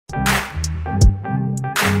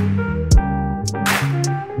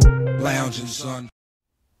lounging, son.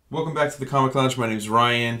 Welcome back to the Comic Lounge. My name is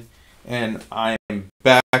Ryan, and I am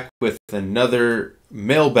back with another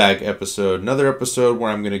mailbag episode. Another episode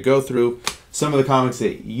where I'm going to go through some of the comics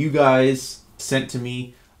that you guys sent to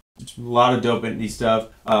me. It's a lot of dope indie stuff.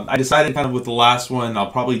 I decided kind of with the last one,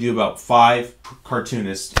 I'll probably do about 5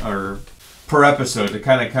 cartoonists per episode to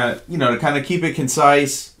kind of keep it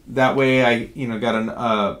concise. That way, I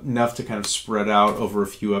got enough to kind of spread out over a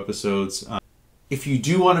few episodes. If you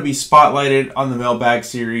do want to be spotlighted on the mailbag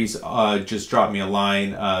series, just drop me a line.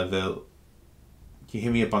 You can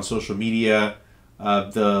hit me up on social media.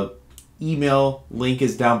 The email link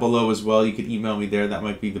is down below as well. You could email me there. That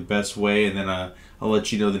might be the best way, and then I'll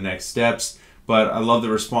let you know the next steps. But I love the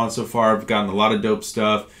response so far. I've gotten a lot of dope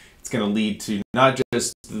stuff. It's going to lead to not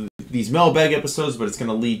just these mailbag episodes, but it's going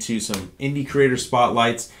to lead to some indie creator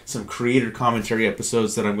spotlights, some creator commentary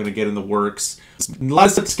episodes that I'm going to get in the works. A lot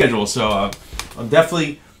of stuff to schedule, so I'm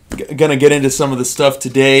definitely going to get into some of the stuff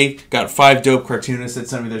today. Got 5 dope cartoonists that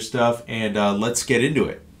sent me their stuff, and let's get into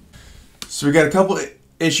it. So we got a couple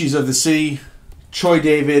issues of The City. Troy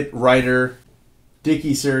David, writer.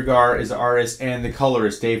 Dickie Sirigar is the artist, and the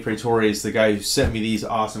colorist, Dave Praetore, is the guy who sent me these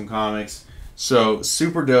awesome comics. So,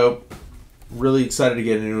 super dope. Really excited to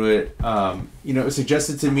get into it. It was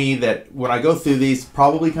suggested to me that when I go through these,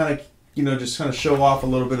 probably kind of, just kind of show off a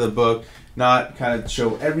little bit of the book, not kind of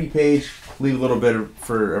show every page, leave a little bit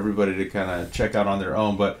for everybody to kind of check out on their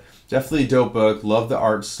own. But definitely a dope book. Love the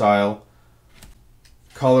art style.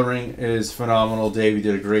 Coloring is phenomenal. Davey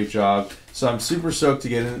did a great job. So I'm super stoked to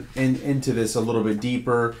get into this a little bit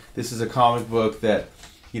deeper. This is a comic book that,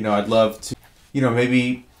 I'd love to,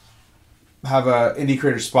 maybe have a indie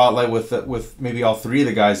creator spotlight with maybe all 3 of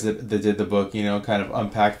the guys that did the book, kind of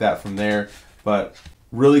unpack that from there. But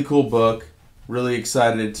really cool book. Really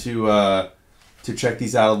excited to check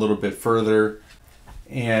these out a little bit further.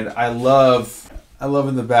 And I love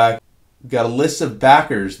in the back, got a list of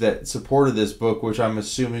backers that supported this book, which I'm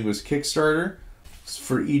assuming was Kickstarter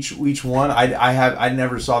for each one. I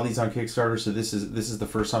never saw these on Kickstarter, so this is the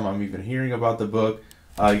first time I'm even hearing about the book.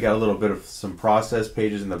 You got a little bit of some process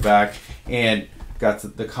pages in the back, and got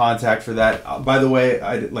the contact for that. By the way,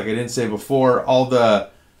 like I didn't say before, all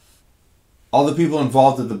the people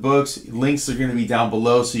involved with the books, links are going to be down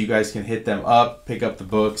below, so you guys can hit them up, pick up the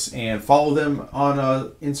books, and follow them on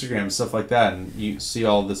Instagram and stuff like that, and you see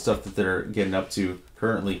all the stuff that they're getting up to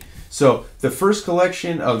currently. So the first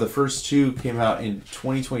collection of the first 2 came out in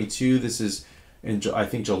 2022. This is in, I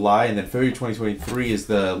think, July, and then February 2023 is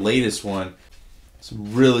the latest one.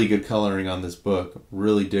 Some really good coloring on this book.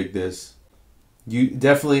 Really dig this.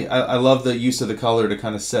 I love the use of the color to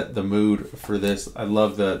kind of set the mood for this. I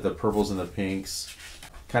love the purples and the pinks.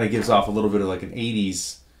 Kind of gives off a little bit of like an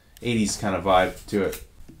 80s kind of vibe to it.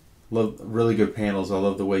 Love really good panels. I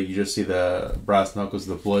love the way you just see the brass knuckles,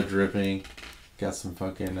 the blood dripping. Got some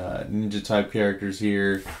fucking ninja type characters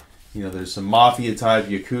here. There's some mafia type,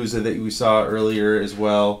 Yakuza that we saw earlier as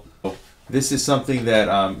well. This is something that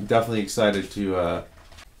I'm definitely excited to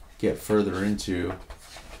get further into.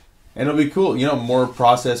 And it'll be cool, more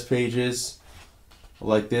process pages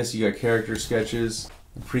like this. You got character sketches,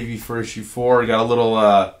 preview for issue 4. You got a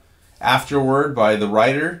little afterword by the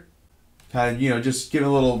writer. Kind of, just giving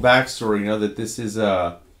a little backstory, that this is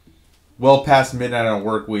well past midnight on a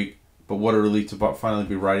work week, but what a relief to finally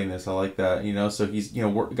be writing this. I like that, So he's,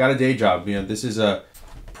 got a day job. This is a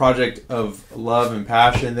project of love and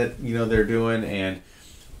passion that they're doing, and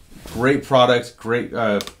great product, great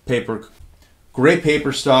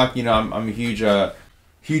paper stock. I'm a huge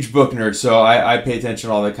book nerd, so I pay attention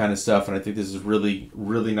to all that kind of stuff, and I think this is really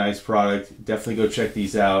nice product. Definitely go check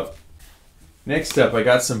these out. Next up, I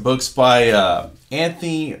got some books by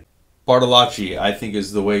Anthony Bartolacci, I think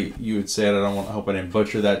is the way you would say it. I hope I didn't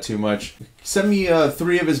butcher that too much. Send me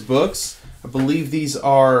 3 of his books. I believe these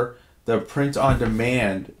are the print on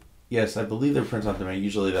demand. Yes, I believe they're print on demand.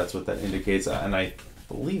 Usually that's what that indicates, and I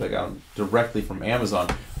believe I got them directly from Amazon.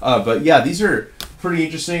 But yeah, these are pretty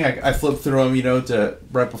interesting. I flipped through them, to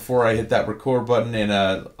right before I hit that record button, and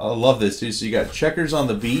I love this too. So you got Checkers on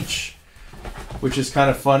the Beach, which is kind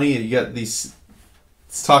of funny. You got these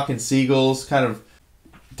talking seagulls, kind of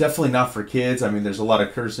definitely not for kids. I mean, there's a lot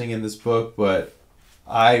of cursing in this book, but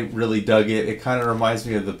I really dug it. It kind of reminds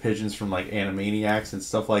me of the pigeons from like Animaniacs and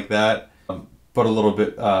stuff like that, but a little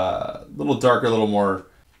bit, little darker, a little more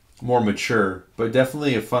mature. But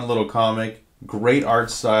definitely a fun little comic. Great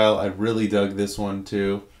art style. I really dug this one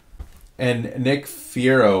too. And Nick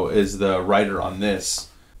Fierro is the writer on this.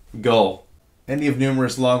 Gull. Any of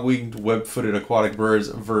numerous long-winged, web-footed aquatic birds,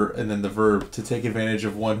 and then the verb, to take advantage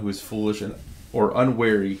of one who is foolish or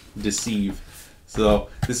unwary, deceive. So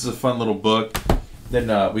this is a fun little book.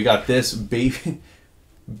 Then we got this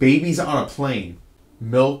Babies on a Plane,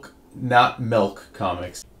 Milk Not Milk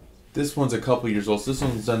comics. This one's a couple years old. So this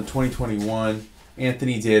one's done 2021.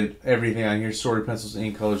 Anthony did everything on here: sword, pencils,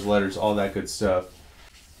 ink, colors, letters, all that good stuff.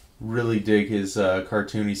 Really dig his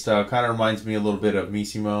cartoony style. Kind of reminds me a little bit of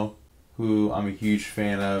Missimo, who I'm a huge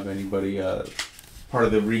fan of. Anybody part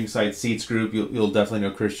of the Ringside Seats group, you'll definitely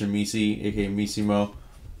know Christian Misi, aka Missimo.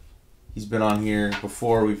 He's been on here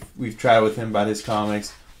before. We've chatted with him about his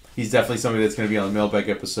comics. He's definitely somebody that's going to be on the Mailbag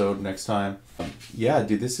episode next time. Yeah,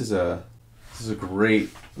 dude, this is a great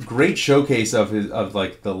showcase of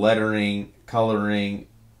like the lettering, coloring,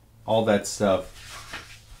 all that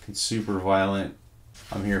stuff. It's super violent.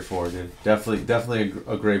 I'm here for it, dude. Definitely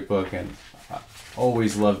a great book, and I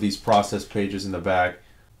always love these process pages in the back.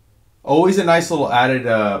 Always a nice little added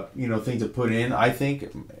thing to put in. I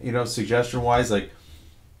think suggestion wise, like.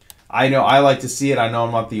 I know I like to see it. I know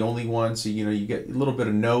I'm not the only one. So, you get a little bit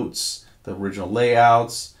of notes, the original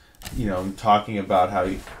layouts, talking about how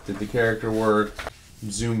you did the character work,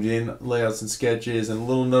 zoomed in layouts and sketches, and a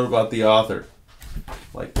little note about the author.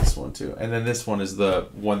 Like this one too. And then this one is the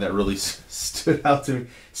one that really stood out to me.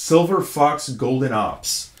 Silver Fox Golden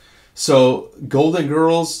Ops. So, Golden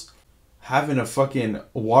Girls having a fucking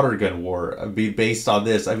water gun war based on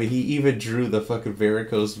this. I mean, he even drew the fucking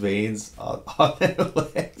varicose veins on their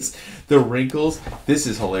legs, the wrinkles. This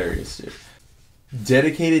is hilarious, dude.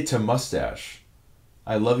 Dedicated to Mustache.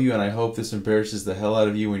 I love you, and I hope this embarrasses the hell out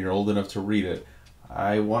of you when you're old enough to read it.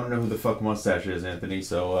 I want to know who the fuck Mustache is, Anthony,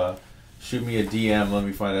 so shoot me a DM. Let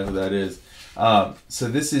me find out who that is. So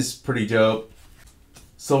this is pretty dope.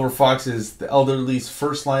 Silver Fox is the elderly's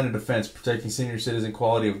first line of defense, protecting senior citizen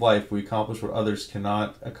quality of life. We accomplish what others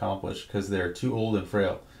cannot accomplish because they are too old and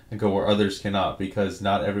frail, and go where others cannot because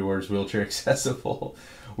not everywhere is wheelchair accessible.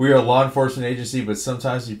 We are a law enforcement agency, but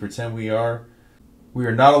sometimes we pretend we are. We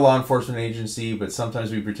are not a law enforcement agency, but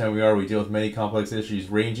sometimes we pretend we are. We deal with many complex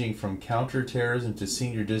issues, ranging from counterterrorism to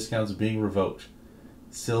senior discounts being revoked.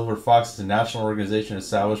 Silver Fox is a national organization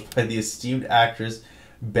established by the esteemed actress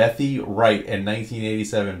Bethy Wright in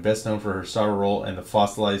 1987, best known for her star role in The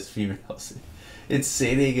Fossilized Females in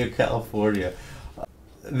San Diego, California.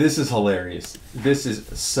 This is hilarious. This is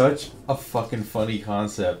such a fucking funny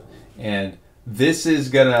concept, and this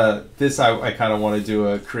is I kind of want to do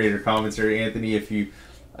a creator commentary. Anthony, if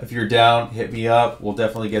you're down, hit me up. We'll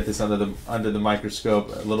definitely get this under the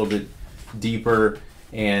microscope a little bit deeper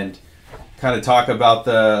and kind of talk about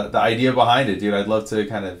the idea behind it, dude. I'd love to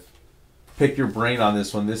kind of pick your brain on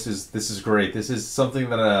this one. This is great. This is something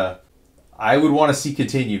that I would want to see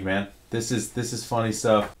continued, man. This is funny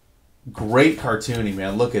stuff. Great cartooning,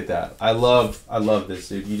 man. Look at that. I love this,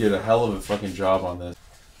 dude. You did a hell of a fucking job on this.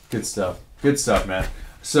 Good stuff. Good stuff, man.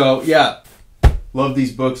 So yeah, love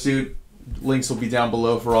these books, dude. Links will be down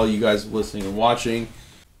below for all you guys listening and watching.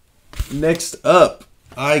 Next up,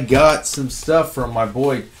 I got some stuff from my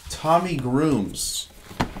boy Tommy Grooms.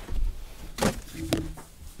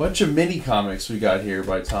 Bunch of mini comics we got here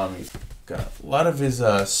by Tommy. Got a lot of his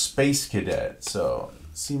Space Cadet, so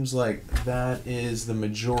it seems like that is the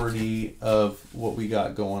majority of what we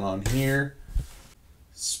got going on here.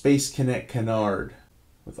 Space Cadet Canard,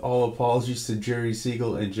 with all apologies to Jerry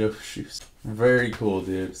Siegel and Joe Shoes. Very cool,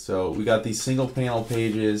 dude. So we got these single panel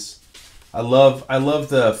pages. I love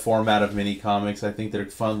the format of mini comics. I think they're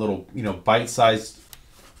fun little, bite-sized,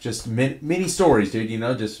 just mini stories, dude.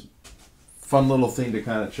 Just fun little thing to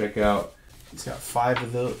kind of check out. He's got 5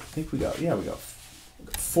 of those. I think we got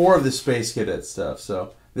 4 of the Space Cadet stuff.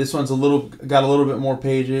 So this one's got a little bit more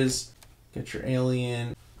pages. Get your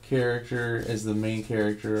alien character as the main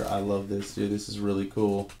character. I love this, dude. This is really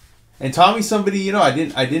cool. And Tommy's somebody, I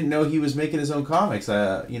didn't know he was making his own comics.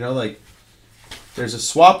 Like there's a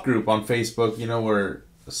swap group on Facebook, where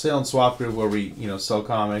a sale and swap group where we, sell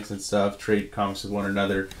comics and stuff, trade comics with one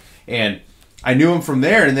another. And I knew him from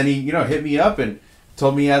there, and then he, hit me up and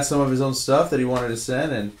told me he had some of his own stuff that he wanted to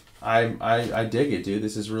send, and I dig it, dude.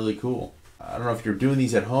 This is really cool. I don't know if you're doing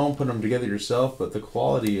these at home, putting them together yourself, but the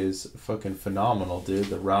quality is fucking phenomenal, dude.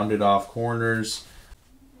 The rounded off corners,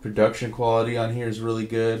 production quality on here is really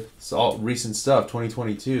good. It's all recent stuff,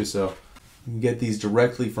 2022, so you can get these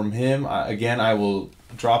directly from him. I will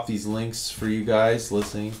drop these links for you guys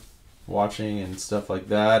listening, watching, and stuff like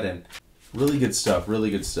that, and really good stuff,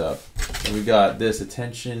 really good stuff. And we got this,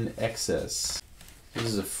 Attention Excess. This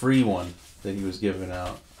is a free one that he was giving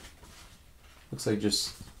out. Looks like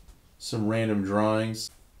just some random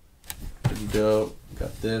drawings. Pretty dope.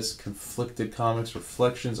 Got this, Conflicted Comics,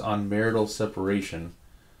 Reflections on Marital Separation.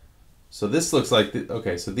 So this looks like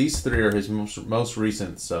okay. So these three are his most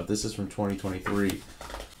recent stuff. This is from 2023.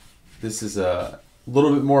 This is a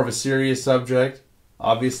little bit more of a serious subject,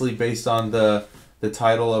 obviously based on the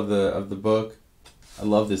title of the book. I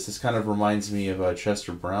love this. This kind of reminds me of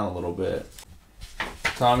Chester Brown a little bit.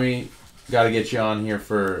 Tommy, got to get you on here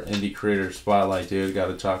for Indie Creator Spotlight, dude. Got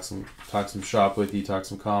to talk some shop with you, talk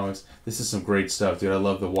some comics. This is some great stuff, dude. I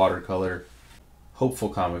love the watercolor, hopeful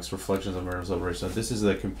comics, reflections of murder celebration. This is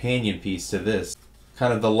the companion piece to this,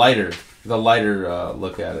 kind of the lighter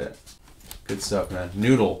look at it. Good stuff, man.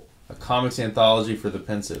 Noodle, a comics anthology for the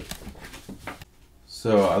pensive.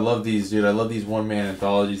 So I love these, dude. I love these one-man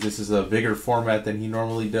anthologies. This is a bigger format than he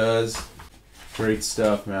normally does. Great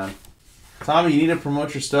stuff, man. Tommy, you need to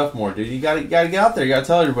promote your stuff more, dude. You gotta get out there. You gotta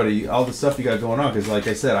tell everybody all the stuff you got going on. Because, like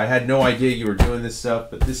I said, I had no idea you were doing this stuff.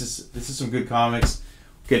 But this is some good comics.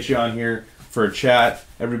 Get you on here for a chat.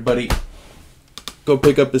 Everybody, go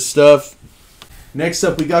pick up his stuff. Next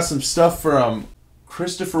up, we got some stuff from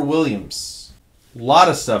Christopher Williams. A lot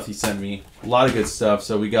of stuff he sent me. A lot of good stuff.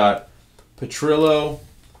 So we got Petrillo.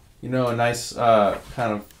 You know, a nice kind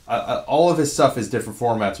of. All of his stuff is different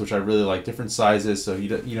formats, which I really like. Different sizes, so he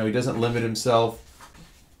doesn't limit himself.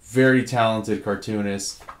 Very talented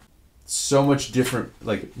cartoonist. So much different,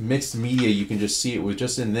 like mixed media. You can just see it with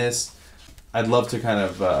just in this. I'd love to kind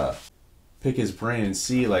of pick his brain and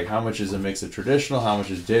see like how much is a mix of traditional, how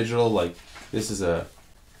much is digital. Like this is a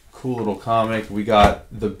cool little comic. We got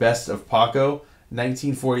The Best of Paco,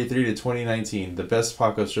 1943 to 2019. The best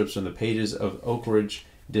Paco strips from the pages of Oak Ridge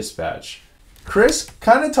Dispatch. Chris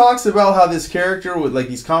kind of talks about how this character with like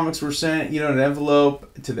these comics were sent, in an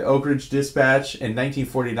envelope to the Oak Ridge Dispatch in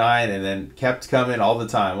 1949, and then kept coming all the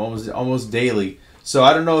time, almost daily. So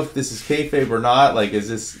I don't know if this is kayfabe or not. Like, is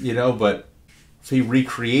this But if he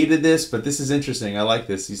recreated this, but this is interesting. I like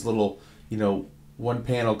this. These little one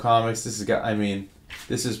panel comics. This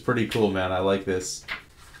is pretty cool, man. I like this.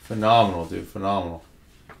 Phenomenal, dude. Phenomenal.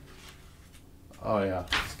 Oh yeah,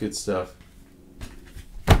 it's good stuff.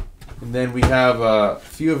 And then we have a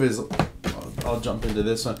few of his. I'll jump into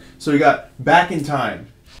this one. So we got Back in Time.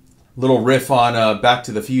 Little riff on Back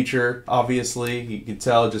to the Future, obviously. You can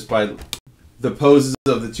tell just by the poses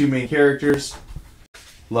of the two main characters.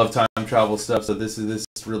 Love time travel stuff, so this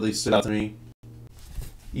really stood out to me.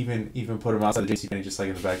 Even put him outside the JCPenney, just like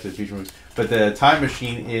in the Back to the Future movies. But the time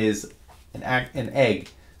machine is an egg.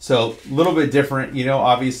 So a little bit different,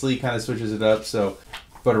 obviously kind of switches it up. So,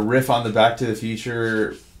 but a riff on the Back to the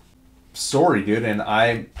Future story, dude, and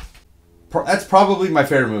that's probably my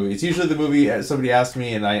favorite movie. It's usually the movie somebody asked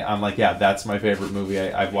me, and I'm like, yeah, that's my favorite movie.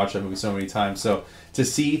 I've watched that movie so many times. So to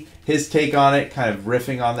see his take on it, kind of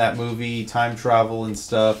riffing on that movie, time travel and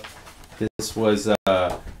stuff, this was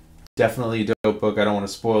definitely a dope book. I don't want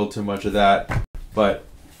to spoil too much of that, but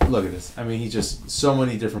look at this. I mean, he's just so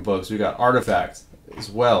many different books. We got Artifacts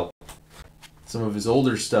as well, some of his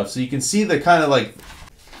older stuff, so you can see the kind of like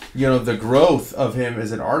the growth of him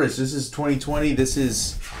as an artist. This is 2020. This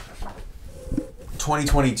is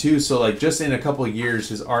 2022. So like just in a couple of years,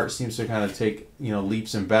 his art seems to kind of take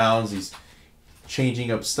leaps and bounds. He's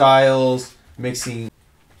changing up styles, mixing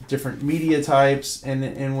different media types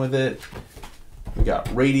in with it. We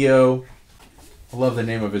got Radio. I love the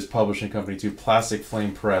name of his publishing company too. Plastic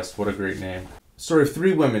Flame Press. What a great name. Story of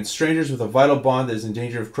three women, strangers with a vital bond that is in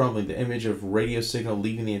danger of crumbling. The image of radio signal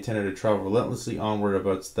leaving the antenna to travel relentlessly onward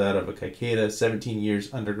about that of a cicada, 17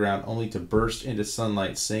 years underground, only to burst into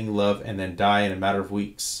sunlight, sing love, and then die in a matter of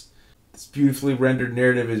weeks. This beautifully rendered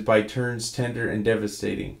narrative is by turns tender and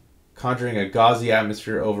devastating, conjuring a gauzy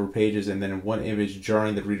atmosphere over pages, and then in one image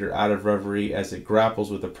jarring the reader out of reverie as it grapples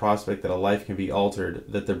with the prospect that a life can be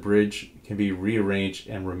altered, that the bridge can be rearranged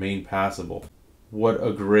and remain passable. What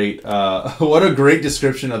a great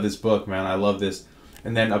description of this book, man. I love this.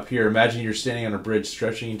 And then up here, imagine you're standing on a bridge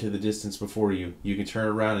stretching into the distance before you. You can turn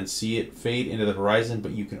around and see it fade into the horizon,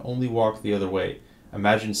 but you can only walk the other way.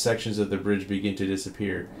 Imagine sections of the bridge begin to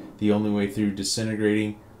disappear, the only way through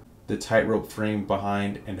disintegrating the tightrope frame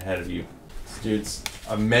behind and ahead of you. This dude's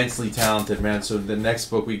immensely talented, man. So the next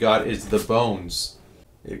book we got is The Bones.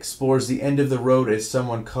 It explores the end of the road as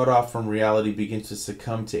someone cut off from reality begins to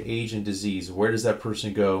succumb to age and disease. Where does that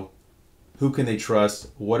person go? Who can they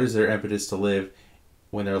trust? What is their impetus to live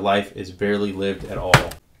when their life is barely lived at all?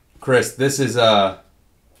 Chris, this is a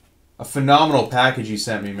phenomenal package you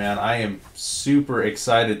sent me, man. I am super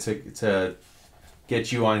excited to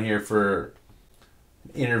get you on here for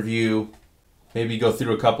an interview. Maybe go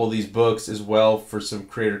through a couple of these books as well for some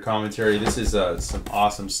creator commentary. This is some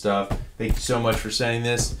awesome stuff. Thank you so much for sending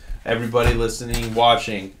this. Everybody listening,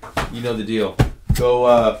 watching, you know the deal.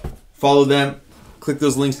 Go follow them click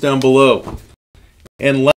those links down below.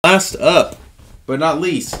 And last up, but not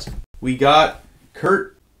least, we got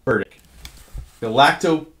Kurt Burdick.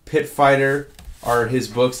 Galacto Pit Fighter are his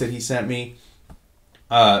books that he sent me.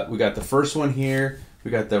 We got the first one here.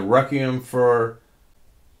 We got the Requiem for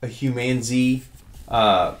a Human Z.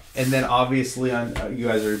 And then obviously, you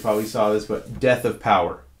guys already probably saw this, but Death of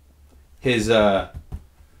Power. His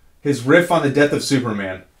riff on the death of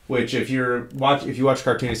Superman, which if you watch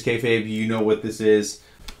Cartoonist Kayfabe, you know what this is.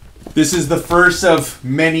 This is the first of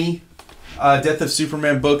many Death of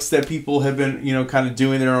Superman books that people have been, kind of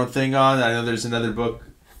doing their own thing on. I know there's another book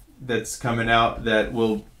that's coming out that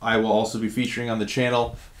I will also be featuring on the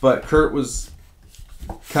channel. But Kurt was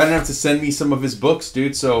kind enough to send me some of his books,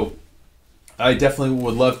 dude. So I definitely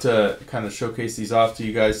would love to kind of showcase these off to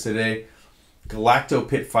you guys today. Galacto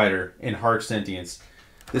Pit Fighter in Hark Sentience.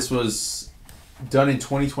 This was done in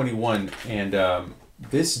 2021, and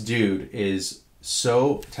this dude is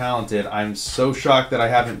so talented. I'm so shocked that I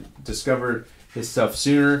haven't discovered his stuff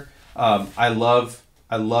sooner. I love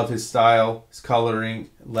his style, his coloring,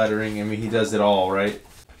 lettering. I mean, he does it all, right?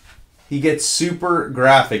 He gets super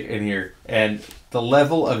graphic in here, and the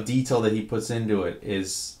level of detail that he puts into it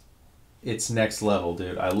it's next level,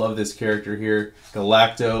 dude. I love this character here.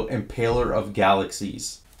 Galacto, Impaler of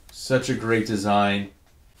Galaxies. Such a great design.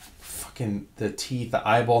 Fucking the teeth, the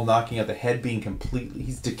eyeball knocking out, the head being completely...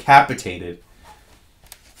 He's decapitated.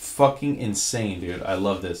 Fucking insane, dude. I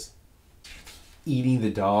love this. Eating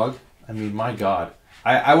the dog. I mean, my God.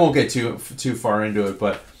 I won't get too far into it,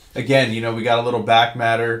 but again, we got a little back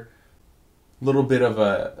matter, a little bit of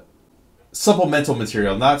a supplemental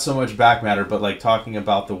material, not so much back matter, but like talking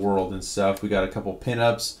about the world and stuff. We got a couple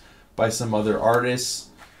pinups by some other artists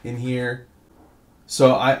in here.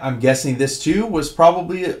 So I'm guessing this too was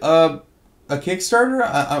probably a Kickstarter.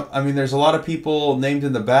 I mean, there's a lot of people named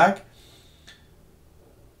in the back.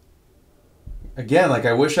 Again, like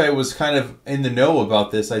I wish I was kind of in the know about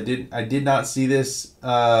this. I did not see this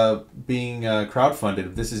being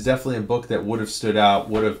crowdfunded. This is definitely a book that would have stood out,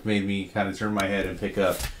 would have made me kind of turn my head and pick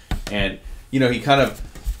up. And you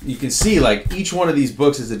can see like each one of these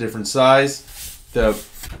books is a different size. The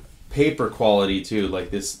paper quality too, like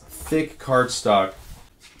this thick cardstock,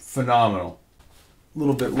 phenomenal. A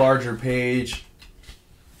little bit larger page.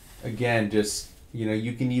 Again, just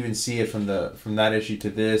you can even see it from that issue to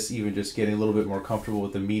this, even just getting a little bit more comfortable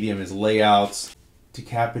with the medium. His layouts,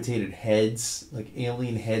 decapitated heads, like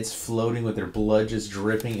alien heads floating with their blood just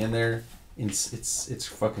dripping in there. It's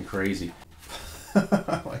fucking crazy.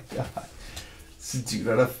 Oh my God. Is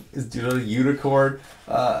dude on a unicorn?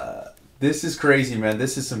 This is crazy, man.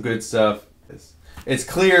 This is some good stuff. It's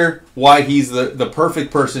clear why he's the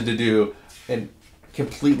perfect person to do a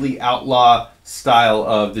completely outlaw style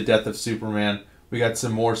of the Death of Superman. We got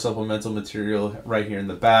some more supplemental material right here in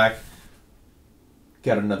the back.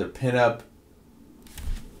 Got another pinup.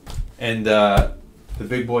 And the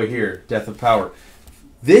big boy here, Death of Power.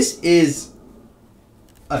 This is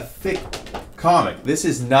a thick comic. This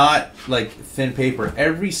is not like thin paper.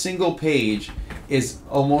 Every single page is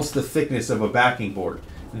almost the thickness of a backing board.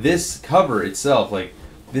 This cover itself, like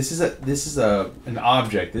this is an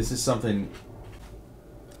object. This is something,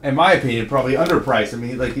 in my opinion, probably underpriced. I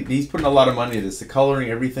mean, like he's putting a lot of money into this. The coloring,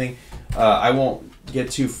 everything. I won't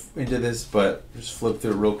get too into this, but just flip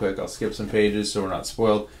through it real quick. I'll skip some pages so we're not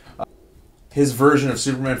spoiled. His version of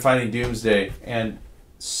Superman fighting Doomsday, and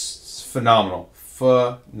phenomenal.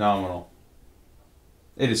 Phenomenal.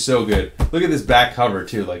 It is so good. Look at this back cover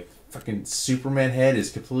too. Like fucking Superman head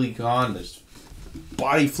is completely gone. There's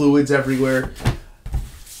body fluids everywhere.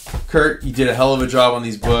 Kurt, you did a hell of a job on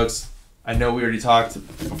these books. I know we already talked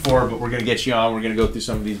before, but we're gonna get you on. We're gonna go through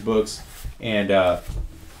some of these books and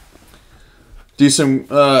do some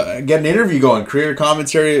get an interview going, creator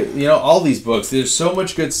commentary. All these books. There's so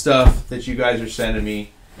much good stuff that you guys are sending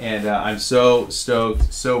me, and I'm so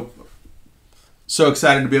stoked, so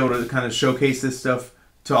excited to be able to kind of showcase this stuff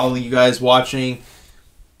to all of you guys watching.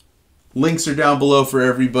 Links are down below for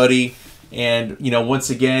everybody. And, once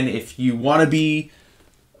again, if you want to be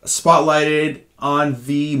spotlighted on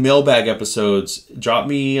the mailbag episodes, drop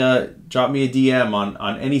me a DM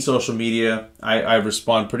on any social media. I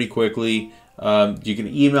respond pretty quickly. You can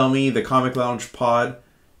email me, thecomicloungepod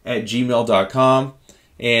 @gmail.com.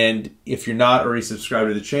 And if you're not already subscribed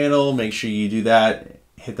to the channel, make sure you do that.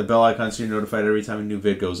 Hit the bell icon so you're notified every time a new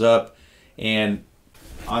vid goes up. And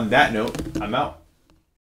on that note, I'm out.